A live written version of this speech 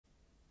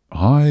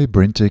Hi,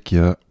 BrenTech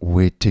here,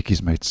 where tech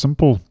is made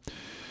simple.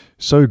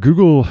 So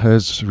Google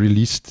has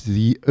released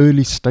the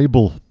early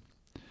stable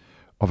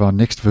of our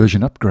next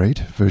version upgrade,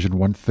 version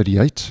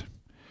 138,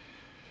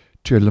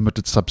 to a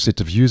limited subset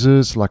of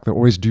users, like they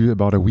always do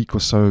about a week or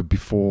so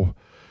before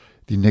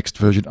the next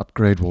version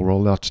upgrade will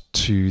roll out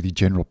to the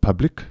general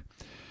public.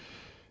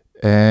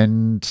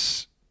 And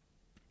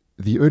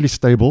the early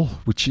stable,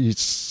 which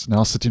is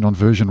now sitting on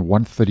version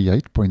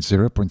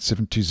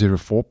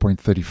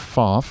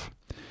 138.0.7204.35,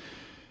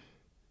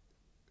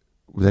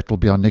 that will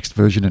be our next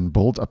version and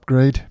build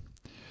upgrade,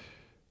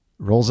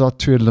 rolls out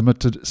to a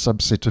limited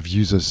subset of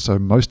users. So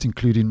most,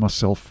 including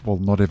myself, will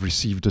not have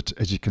received it.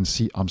 As you can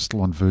see, I'm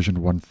still on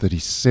version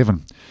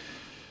 137.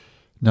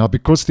 Now,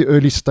 because the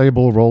early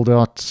stable rolled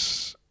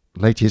out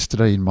late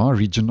yesterday in my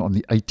region on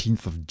the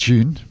 18th of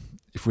June,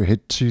 if we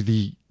head to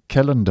the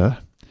calendar,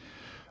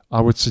 I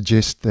would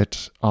suggest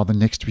that either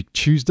next week,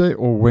 Tuesday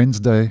or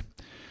Wednesday,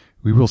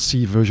 we will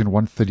see version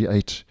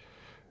 138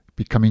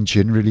 becoming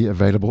generally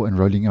available and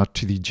rolling out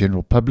to the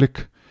general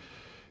public.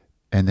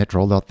 And that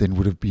rollout then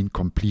would have been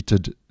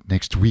completed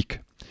next week.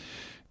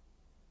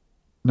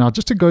 Now,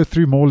 just to go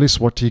through more or less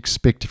what to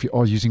expect if you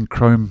are using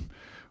Chrome,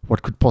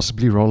 what could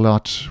possibly roll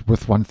out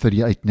with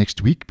 138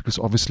 next week, because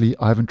obviously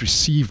I haven't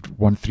received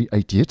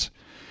 138 yet.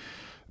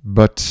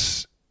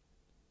 But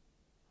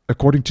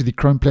according to the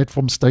Chrome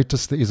platform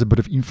status, there is a bit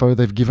of info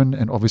they've given,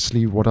 and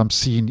obviously what I'm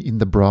seeing in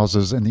the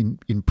browsers and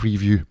in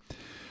preview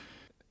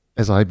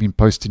as I've been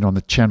posting on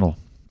the channel.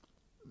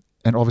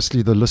 And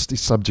obviously the list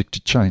is subject to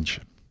change.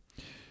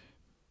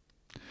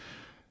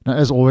 Now,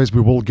 as always,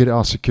 we will get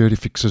our security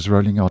fixes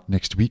rolling out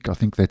next week. I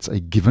think that's a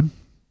given.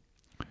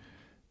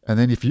 And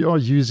then if you are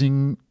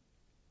using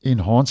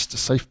enhanced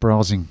safe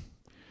browsing,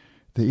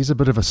 there is a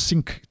bit of a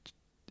sync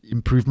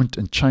improvement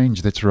and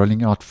change that's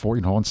rolling out for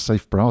enhanced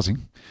safe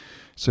browsing.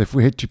 So if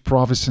we head to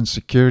privacy and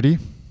security,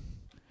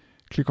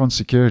 click on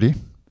security.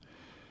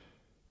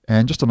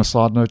 And just on a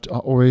side note, I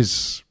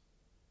always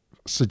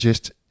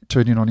suggest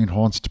turning on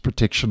enhanced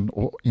protection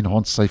or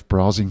enhanced safe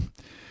browsing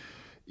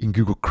in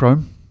Google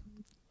Chrome.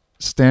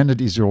 Standard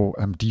is your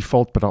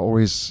default, but I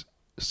always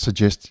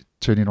suggest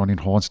turning on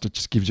enhanced. It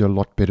just gives you a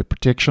lot better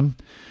protection.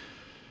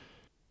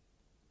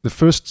 The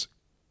first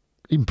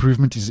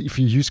improvement is if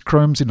you use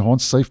Chrome's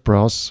enhanced safe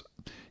browse,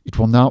 it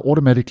will now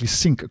automatically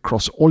sync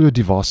across all your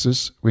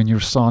devices when you're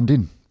signed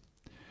in,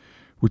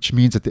 which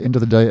means at the end of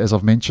the day, as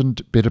I've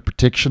mentioned, better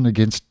protection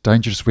against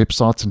dangerous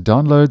websites and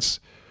downloads.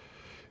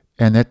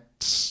 And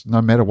that's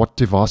no matter what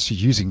device you're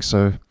using.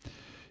 So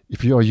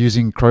if you are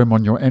using Chrome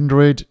on your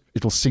Android,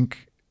 it'll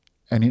sync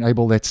and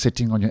enable that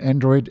setting on your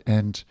Android.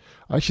 And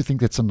I actually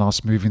think that's a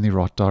nice move in the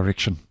right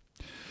direction.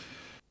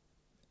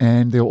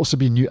 And there'll also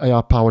be new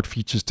AI-powered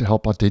features to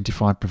help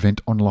identify and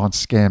prevent online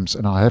scams.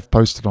 And I have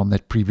posted on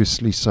that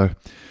previously. So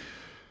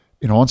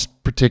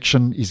enhanced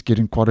protection is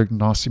getting quite a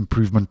nice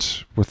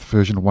improvement with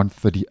version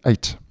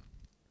 138.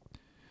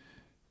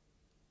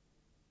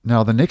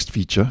 Now, the next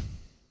feature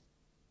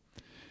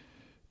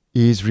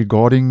is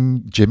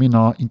regarding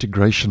Gemini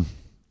integration.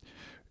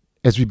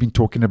 As we've been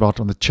talking about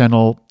on the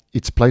channel,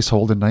 its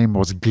placeholder name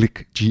was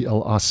Glic,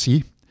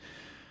 G-L-I-C.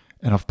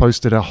 And I've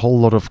posted a whole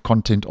lot of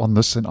content on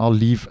this, and I'll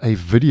leave a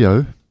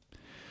video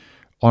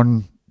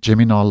on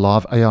Gemini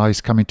Live AI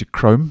is coming to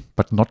Chrome,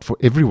 but not for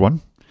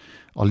everyone.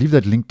 I'll leave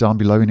that link down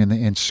below and in the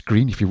end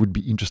screen if you would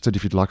be interested,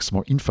 if you'd like some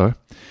more info.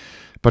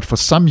 But for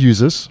some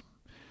users,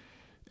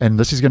 and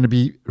this is going to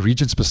be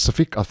region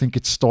specific, I think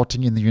it's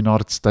starting in the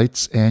United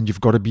States, and you've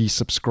got to be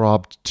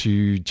subscribed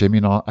to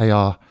Gemini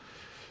AI,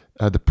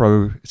 the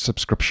Pro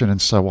subscription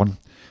and so on.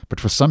 But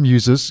for some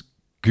users,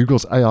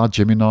 Google's AI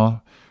Gemini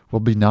will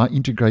be now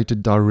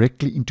integrated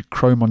directly into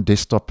Chrome on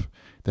desktop.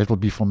 That will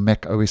be for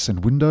Mac OS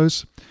and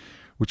Windows,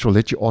 which will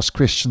let you ask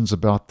questions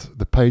about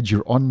the page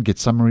you're on, get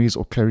summaries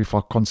or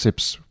clarify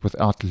concepts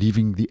without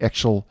leaving the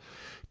actual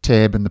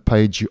tab in the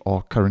page you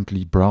are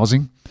currently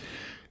browsing.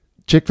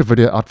 Check the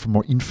video out for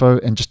more info,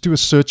 and just do a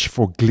search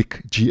for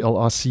Glic,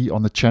 G-L-I-C,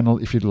 on the channel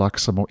if you'd like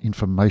some more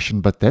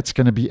information. But that's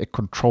going to be a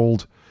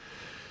controlled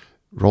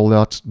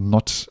rollout,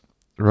 not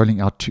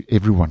rolling out to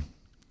everyone.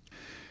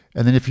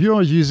 And then if you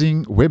are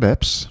using web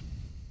apps,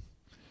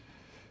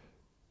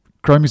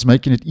 Chrome is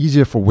making it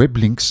easier for web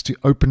links to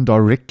open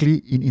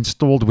directly in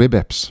installed web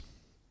apps,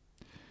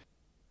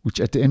 which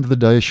at the end of the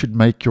day should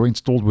make your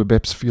installed web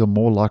apps feel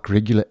more like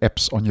regular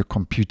apps on your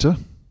computer.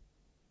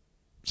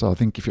 So I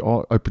think if you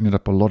are opening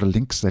up a lot of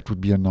links, that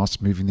would be a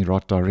nice move in the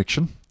right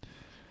direction.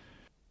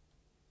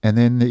 And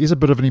then there is a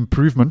bit of an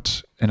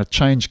improvement and a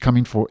change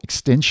coming for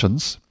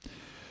extensions.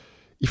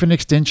 If an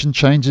extension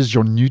changes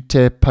your new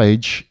tab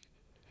page,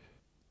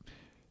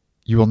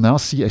 you will now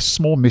see a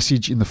small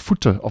message in the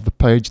footer of the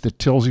page that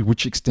tells you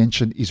which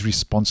extension is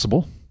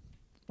responsible.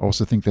 I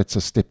also think that's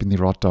a step in the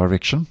right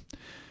direction.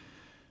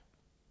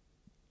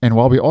 And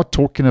while we are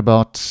talking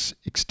about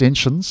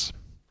extensions,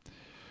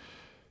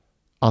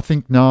 I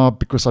think now,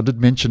 because I did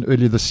mention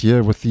earlier this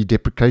year with the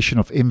deprecation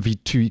of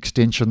MV2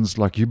 extensions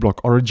like uBlock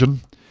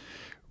Origin,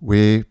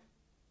 where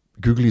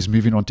Google is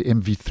moving on to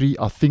MV3,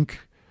 I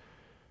think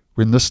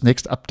when this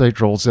next update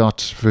rolls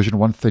out, version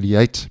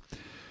 138,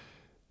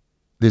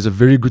 there's a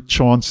very good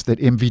chance that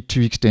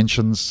MV2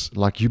 extensions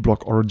like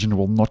uBlock Origin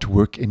will not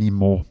work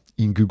anymore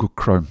in Google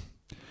Chrome.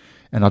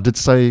 And I did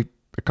say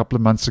a couple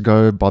of months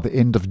ago, by the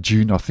end of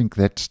June, I think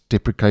that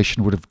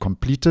deprecation would have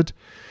completed.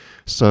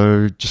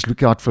 So just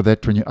look out for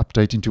that when you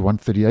update into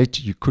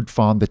 138. You could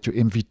find that your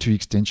MV2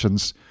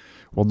 extensions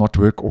will not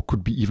work or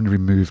could be even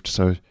removed.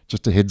 So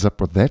just a heads up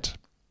with that.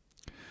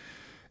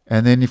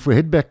 And then if we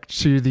head back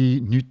to the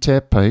new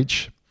tab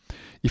page,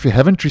 if you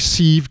haven't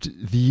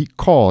received the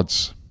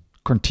cards,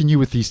 continue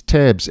with these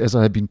tabs as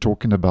I have been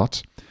talking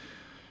about.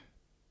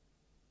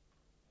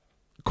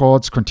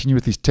 Cards, continue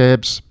with these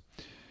tabs.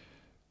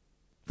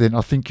 Then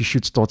I think you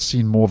should start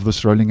seeing more of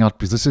this rolling out,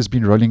 because this has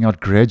been rolling out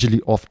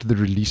gradually after the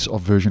release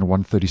of version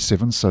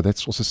 137. So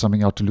that's also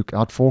something to look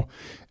out for.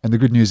 And the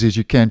good news is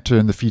you can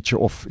turn the feature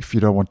off if you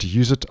don't want to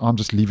use it. I'm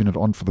just leaving it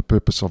on for the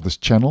purpose of this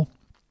channel.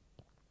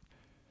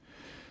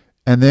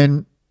 And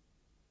then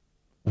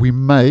we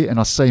may, and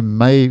I say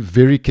may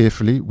very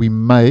carefully, we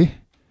may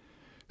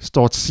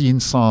start seeing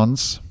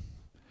signs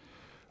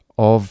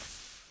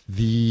of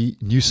the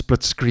new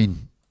split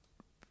screen,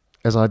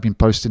 as I've been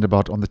posting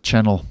about on the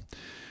channel,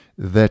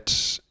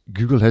 that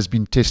Google has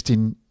been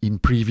testing in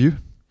preview,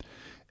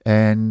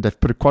 and they've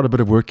put quite a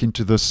bit of work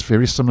into this,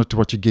 very similar to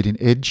what you get in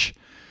Edge.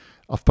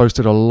 I've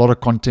posted a lot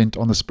of content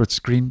on the split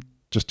screen.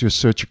 Just do a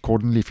search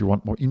accordingly if you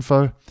want more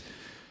info.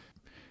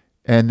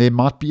 And there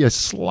might be a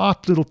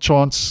slight little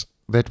chance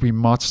that we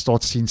might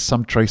start seeing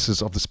some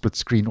traces of the split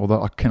screen,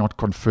 although I cannot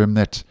confirm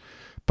that.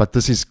 But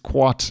this is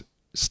quite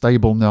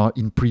stable now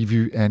in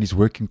preview and is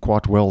working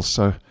quite well.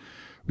 So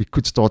we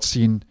could start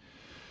seeing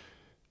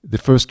the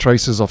first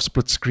traces of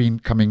split screen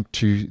coming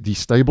to the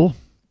stable.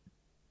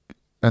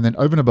 And then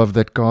over and above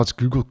that, guys,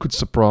 Google could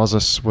surprise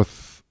us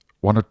with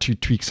one or two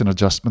tweaks and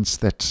adjustments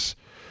that,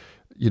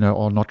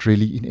 are not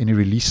really in any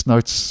release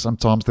notes.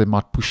 Sometimes they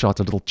might push out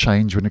a little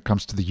change when it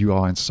comes to the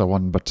UI and so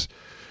on, but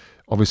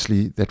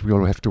obviously that we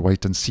all have to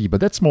wait and see.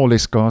 But that's more or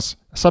less, guys,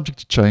 subject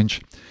to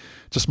change.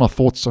 Just my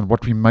thoughts on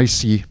what we may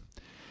see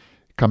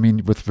come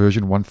in with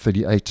version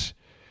 138.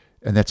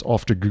 And that's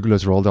after Google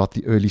has rolled out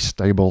the early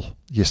stable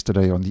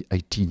yesterday on the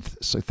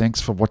 18th. So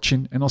thanks for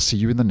watching, and I'll see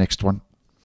you in the next one.